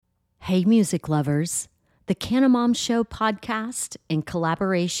Hey, music lovers. The Canamom Show podcast, in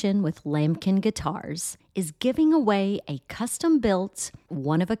collaboration with Lambkin Guitars, is giving away a custom-built,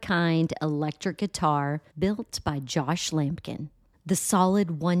 one-of-a-kind electric guitar built by Josh Lambkin. The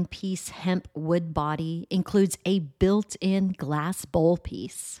solid one-piece hemp wood body includes a built-in glass bowl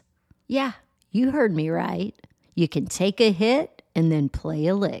piece. Yeah, you heard me right. You can take a hit and then play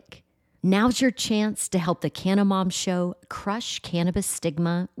a lick. Now's your chance to help the Canamom Show crush cannabis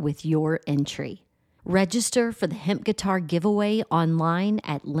stigma with your entry. Register for the hemp guitar giveaway online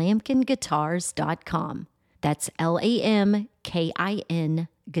at lambkinguitars.com. That's LAMKIN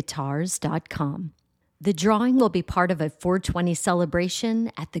guitars.com. The drawing will be part of a 420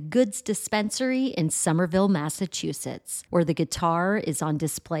 celebration at the Goods Dispensary in Somerville, Massachusetts, where the guitar is on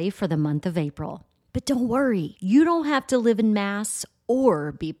display for the month of April. But don't worry, you don't have to live in Mass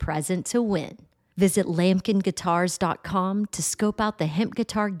or be present to win. Visit lambkinguitars.com to scope out the hemp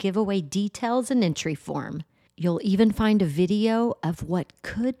guitar giveaway details and entry form. You'll even find a video of what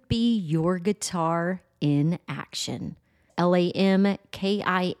could be your guitar in action. LAMKIN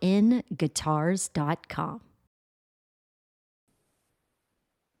guitars.com.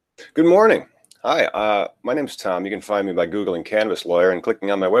 Good morning. Hi, my name's Tom. You can find me by Googling Cannabis Lawyer and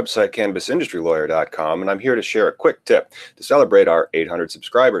clicking on my website, cannabisindustrylawyer.com, and I'm here to share a quick tip to celebrate our 800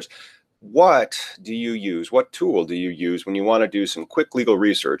 subscribers. What do you use? What tool do you use when you want to do some quick legal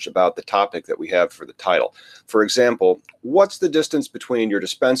research about the topic that we have for the title? For example, what's the distance between your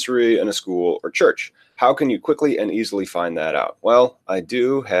dispensary and a school or church? How can you quickly and easily find that out? Well, I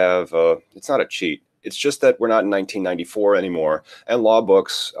do have, it's not a cheat. It's just that we're not in 1994 anymore, and law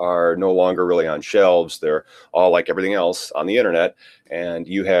books are no longer really on shelves. They're all like everything else on the internet, and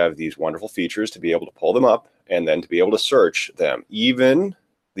you have these wonderful features to be able to pull them up and then to be able to search them, even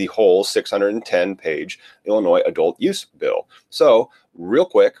the whole 610-page Illinois adult use bill. So real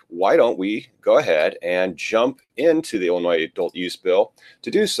quick, why don't we go ahead and jump into the Illinois adult use bill?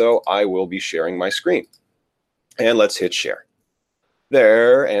 To do so, I will be sharing my screen. And let's hit share.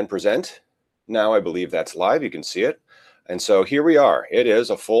 There, and present. Now I believe that's live. You can see it. And so here we are. It is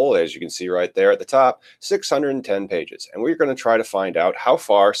a full, as you can see right there at the top, 610 pages. And we're going to try to find out how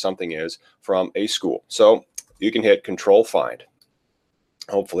far something is from a school. So you can hit Control Find.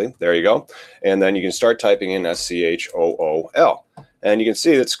 Hopefully, there you go. And then you can start typing in SCHOOL. And you can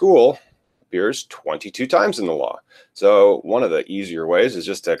see that school appears 22 times in the law. So one of the easier ways is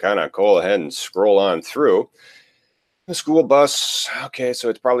just to kind of go ahead and scroll on through. The school bus, okay, so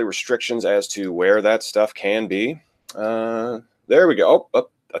it's probably restrictions as to where that stuff can be. There we go,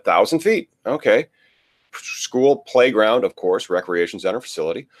 up 1,000 feet, okay. School playground, of course, recreation center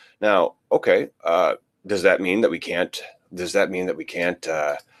facility. Now, okay, does that mean that we can't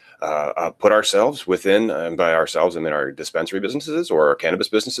put ourselves within, and by ourselves, I mean our dispensary businesses or our cannabis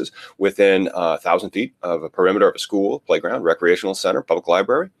businesses, within 1,000 feet of a perimeter of a school, playground, recreational center, public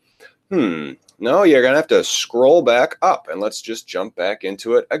library? No, you're going to have to scroll back up, and let's just jump back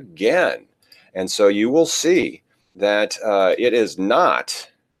into it again. And so you will see that it is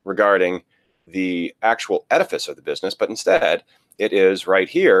not regarding the actual edifice of the business, but instead it is right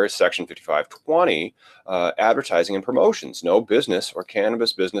here, Section 5520, advertising and promotions. No business or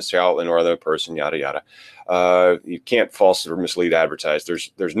cannabis business shall and or other person, yada, yada. You can't false or mislead advertise.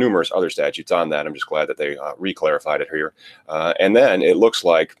 There's numerous other statutes on that. I'm just glad that they re-clarified it here. And then it looks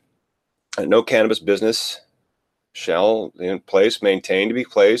like no cannabis business shall maintain to be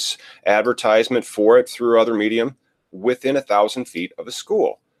place advertisement for it through other medium within 1,000 feet of a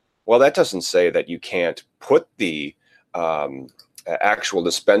school. Well, that doesn't say that you can't put the actual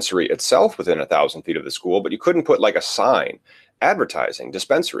dispensary itself within 1,000 feet of the school, but you couldn't put like a sign advertising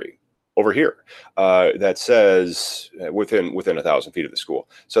dispensary over here that says within 1,000 feet of the school.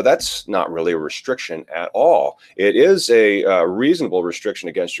 So that's not really a restriction at all. It is a reasonable restriction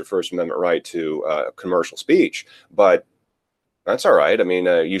against your First Amendment right to commercial speech, but that's all right. I mean,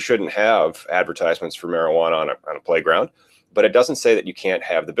 you shouldn't have advertisements for marijuana on a playground, but it doesn't say that you can't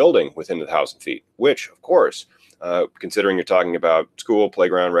have the building within 1,000 feet, which, of course, considering you're talking about school,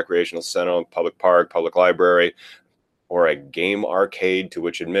 playground, recreational center, public park, public library, or a game arcade to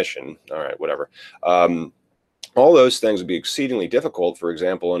which admission, all right, whatever. All those things would be exceedingly difficult, for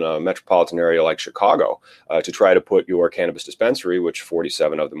example, in a metropolitan area like Chicago, to try to put your cannabis dispensary, which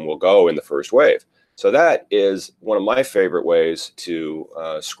 47 of them will go in the first wave. So that is one of my favorite ways to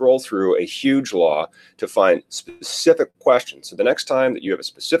scroll through a huge law to find specific questions. So the next time that you have a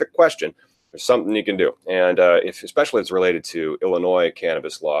specific question, there's something you can do. And especially if it's related to Illinois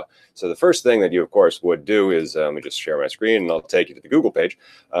cannabis law. So the first thing that you, of course, would do is, let me just share my screen and I'll take you to the Google page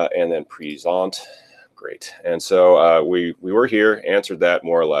and then present. great. And so we were here, answered that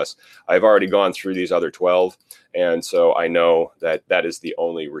more or less. I've already gone through these other 12. And so I know that that is the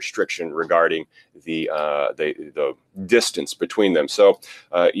only restriction regarding the distance between them. So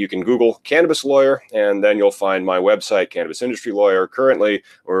you can Google cannabis lawyer, and then you'll find my website, Cannabis Industry Lawyer. Currently,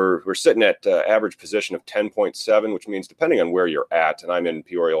 we're sitting at average position of 10.7, which means depending on where you're at, and I'm in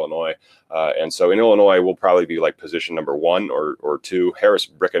Peoria, Illinois. And so in Illinois, we'll probably be like position number 1 or 2.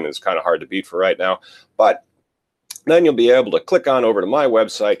 Harris-Bricken is kind of hard to beat for right now, but then you'll be able to click on over to my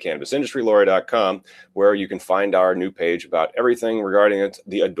website, CannabisIndustryLawyer.com, where you can find our new page about everything regarding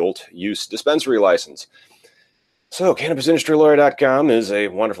the adult use dispensary license. So CannabisIndustryLawyer.com is a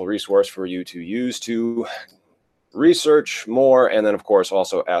wonderful resource for you to use to research more, and then, of course,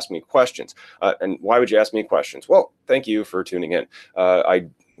 also ask me questions. And why would you ask me questions? Well, thank you for tuning in.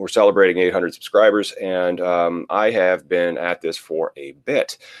 We're celebrating 800 subscribers, and I have been at this for a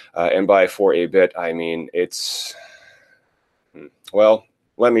bit. And by for a bit, I mean it's... Well,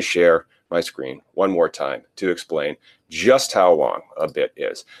 let me share my screen one more time to explain just how long a bit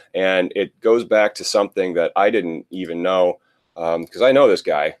is. And it goes back to something that I didn't even know, because I know this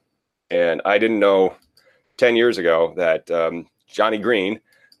guy, and I didn't know 10 years ago that Johnny Green,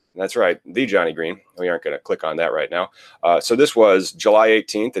 that's right, the Johnny Green, we aren't going to click on that right now. So this was July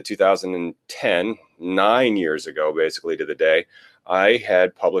 18th of 2010, 9 years ago, basically to the day. I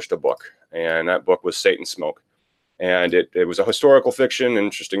had published a book, and that book was Satan Smoke. And it was a historical fiction,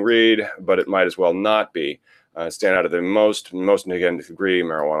 interesting read, but it might as well not be. Stand out of the most again degree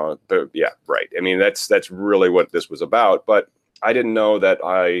marijuana. But yeah, right. I mean, that's really what this was about. But I didn't know that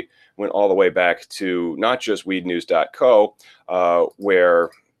I went all the way back to not just weednews.co, where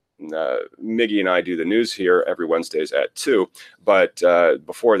Miggy and I do the news here every Wednesdays at 2. But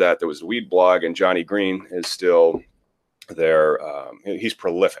before that, there was the Weed blog, and Johnny Green is still there. He's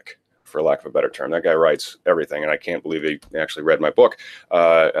prolific, for lack of a better term. That guy writes everything, and I can't believe he actually read my book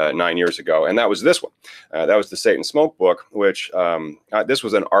 9 years ago. And that was this one. That was the Satan Smoke book, which this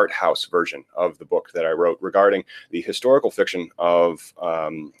was an art house version of the book that I wrote regarding the historical fiction of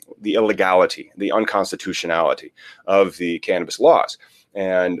the illegality, the unconstitutionality of the cannabis laws.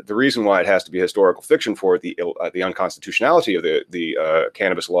 And the reason why it has to be historical fiction for the unconstitutionality of the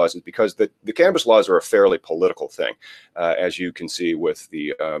cannabis laws is because the cannabis laws are a fairly political thing, as you can see with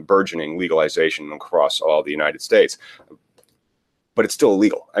the burgeoning legalization across all the United States. But it's still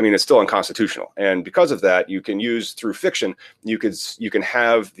illegal. I mean, it's still unconstitutional. And because of that, you can use through fiction, you can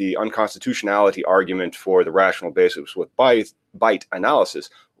have the unconstitutionality argument for the rational basis with bite analysis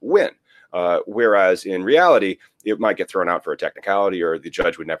win. Whereas in reality, it might get thrown out for a technicality, or the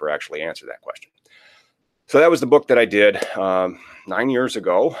judge would never actually answer that question. So that was the book that I did 9 years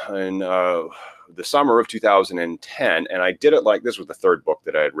ago in the summer of 2010. And I did it like this was the third book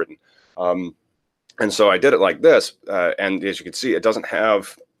that I had written. And so I did it like this. And as you can see, it doesn't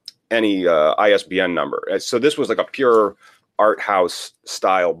have any ISBN number. So this was like a pure art house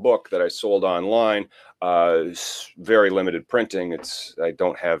style book that I sold online. Very limited printing. I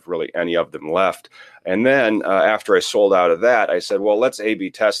don't have really any of them left. And then after I sold out of that, I said, well, let's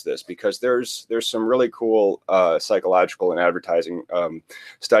A/B test this, because there's some really cool psychological and advertising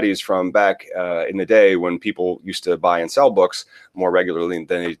studies from back in the day when people used to buy and sell books more regularly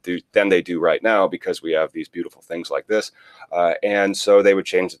than they do right now, because we have these beautiful things like this. And so they would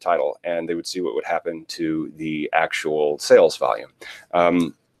change the title, and they would see what would happen to the actual sales volume.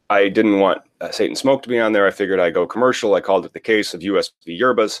 I didn't want Satan Smoke to be on there. I figured I'd go commercial. I called it The Case of U.S. v.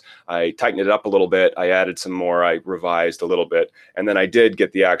 Yerbas. I tightened it up a little bit. I added some more. I revised a little bit. And then I did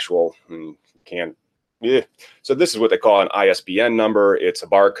get the actual So this is what they call an ISBN number. It's a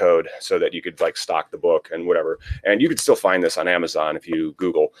barcode so that you could like stock the book and whatever. And you could still find this on Amazon if you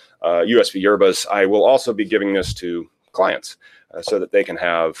Google U.S. v. Yerbas. I will also be giving this to clients so that they can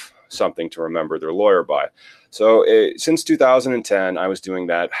have something to remember their lawyer by. So since 2010, I was doing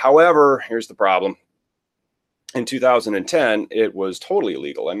that. However, here's the problem. In 2010, it was totally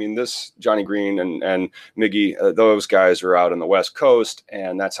illegal. I mean, this Johnny Green and Miggy, those guys are out on the West Coast,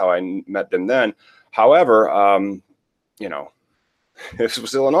 and that's how I met them then. However, this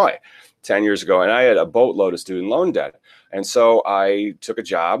was Illinois 10 years ago, and I had a boatload of student loan debt. And so I took a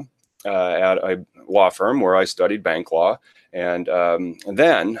job at a law firm where I studied bank law. And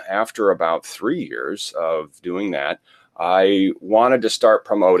then after about 3 years of doing that, I wanted to start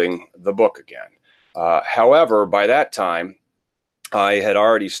promoting the book again. However, by that time, I had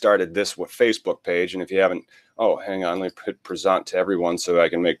already started this Facebook page. And if you haven't, hang on, let me hit present to everyone so I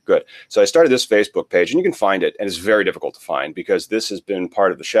can make good. So I started this Facebook page, and you can find it. And it's very difficult to find because this has been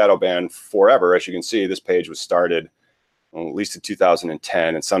part of the shadow ban forever. As you can see, this page was started well, at least in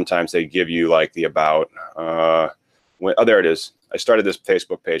 2010, and sometimes they give you like the about. Oh, there it is. I started this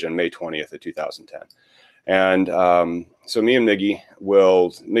Facebook page on May 20th of 2010. And so me and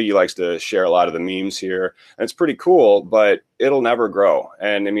Miggy likes to share a lot of the memes here. And it's pretty cool, but it'll never grow.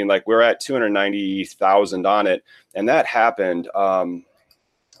 And I mean, like we're at 290,000 on it. And that happened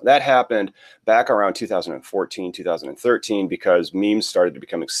back around 2014, 2013, because memes started to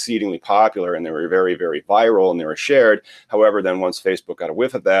become exceedingly popular and they were very, very viral and they were shared. However, then once Facebook got a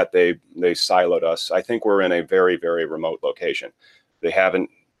whiff of that, they siloed us. I think we're in a very, very remote location. They haven't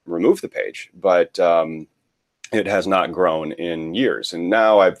removed the page, but it has not grown in years. And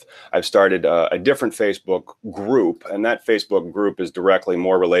now I've started a different Facebook group, and that Facebook group is directly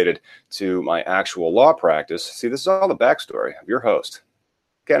more related to my actual law practice. See, this is all the backstory of your host,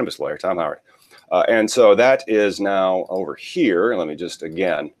 cannabis lawyer Tom Howard. And so that is now over here. Let me just,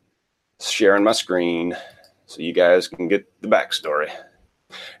 again, sharing my screen so you guys can get the backstory.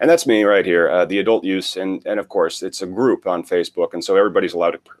 And that's me right here, the adult use. And of course, it's a group on Facebook. And so everybody's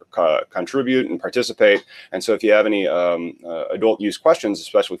allowed to contribute and participate. And so if you have any adult use questions,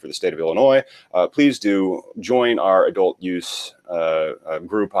 especially for the state of Illinois, please do join our adult use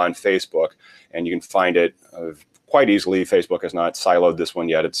group on Facebook. And you can find it quite easily. Facebook has not siloed this one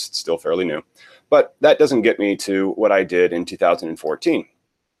yet. It's still fairly new. But that doesn't get me to what I did in 2014.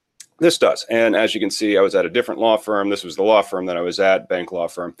 This does. And as you can see, I was at a different law firm. This was the law firm that I was at, bank law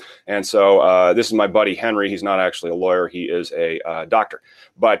firm. And so this is my buddy, Henry. He's not actually a lawyer. He is a doctor.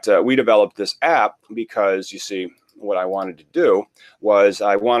 But we developed this app because, you see, what I wanted to do was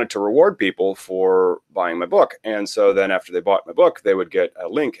I wanted to reward people for buying my book. And so then after they bought my book, they would get a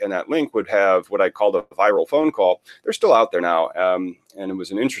link, and that link would have what I called a viral phone call. They're still out there now. And it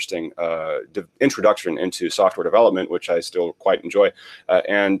was an interesting introduction into software development, which I still quite enjoy.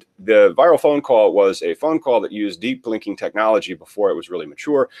 And the viral phone call was a phone call that used deep linking technology before it was really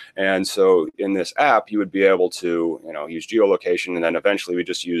mature. And so in this app, you would be able to, use geolocation, and then eventually we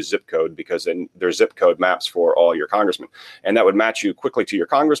just use zip code, because then there's zip code maps for all your congressmen. And that would match you quickly to your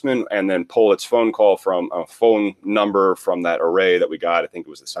congressman and then pull its phone call from a phone number from that array that we got. I think it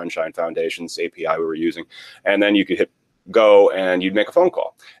was the Sunshine Foundation's API we were using. And then you could hit go and you'd make a phone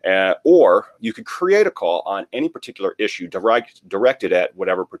call, or you could create a call on any particular issue directed at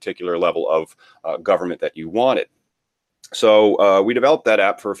whatever particular level of government that you wanted. So we developed that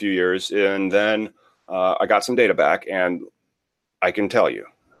app for a few years, and then I got some data back, and I can tell you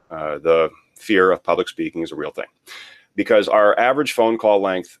the fear of public speaking is a real thing, because our average phone call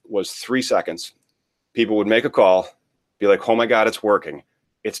length was 3 seconds. People would make a call, be like, oh my God, it's working.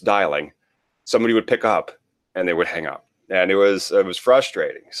 It's dialing. Somebody would pick up and they would hang up. And it was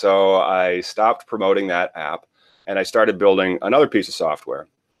frustrating. So I stopped promoting that app and I started building another piece of software.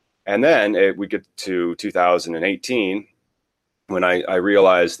 And then we get to 2018 when I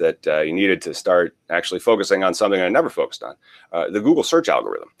realized that you needed to start actually focusing on something I never focused on, the Google search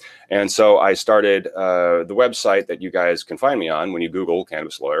algorithm. And so I started the website that you guys can find me on when you Google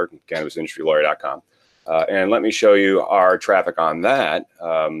cannabis lawyer, cannabisindustrylawyer.com. And let me show you our traffic on that,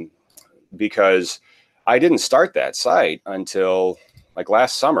 because I didn't start that site until like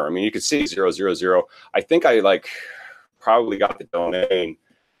last summer. I mean, you could see 000. I think I probably got the domain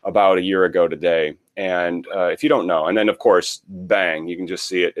about a year ago today. And if you don't know, and then of course, bang, you can just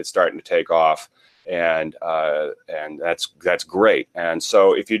see it's starting to take off, and that's great. And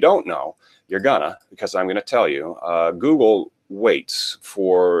so if you don't know, you're gonna, because I'm gonna tell you, Google waits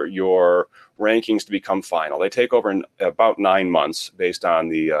for your rankings to become final. They take over in about 9 months based on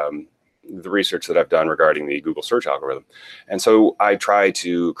the research that I've done regarding the Google search algorithm. And so I try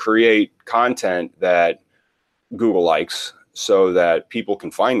to create content that Google likes so that people can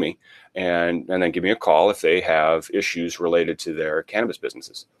find me and then give me a call if they have issues related to their cannabis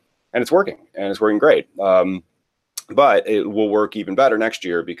businesses. And it's working, and it's working great. But it will work even better next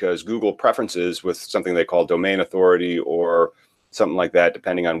year, because Google preferences with something they call domain authority or something like that,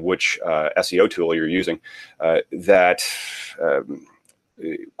 depending on which SEO tool you're using, that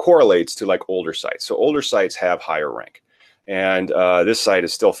correlates to like older sites. So older sites have higher rank. And this site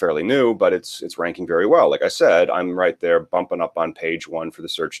is still fairly new, but it's ranking very well. Like I said, I'm right there bumping up on page 1 for the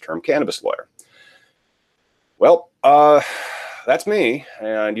search term cannabis lawyer. Well, that's me.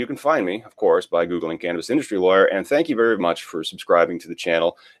 And you can find me, of course, by Googling cannabis industry lawyer. And thank you very much for subscribing to the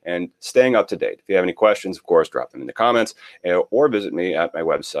channel and staying up to date. If you have any questions, of course, drop them in the comments or visit me at my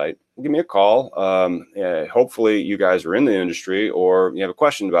website. Give me a call. Hopefully you guys are in the industry or you have a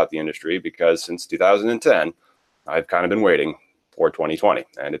question about the industry, because since 2010, I've kind of been waiting for 2020,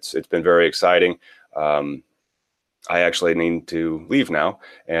 and it's been very exciting. I actually need to leave now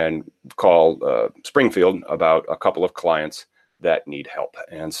and call Springfield about a couple of clients that need help.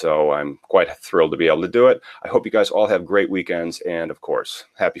 And so I'm quite thrilled to be able to do it. I hope you guys all have great weekends. And of course,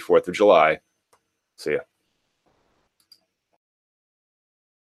 happy 4th of July. See ya.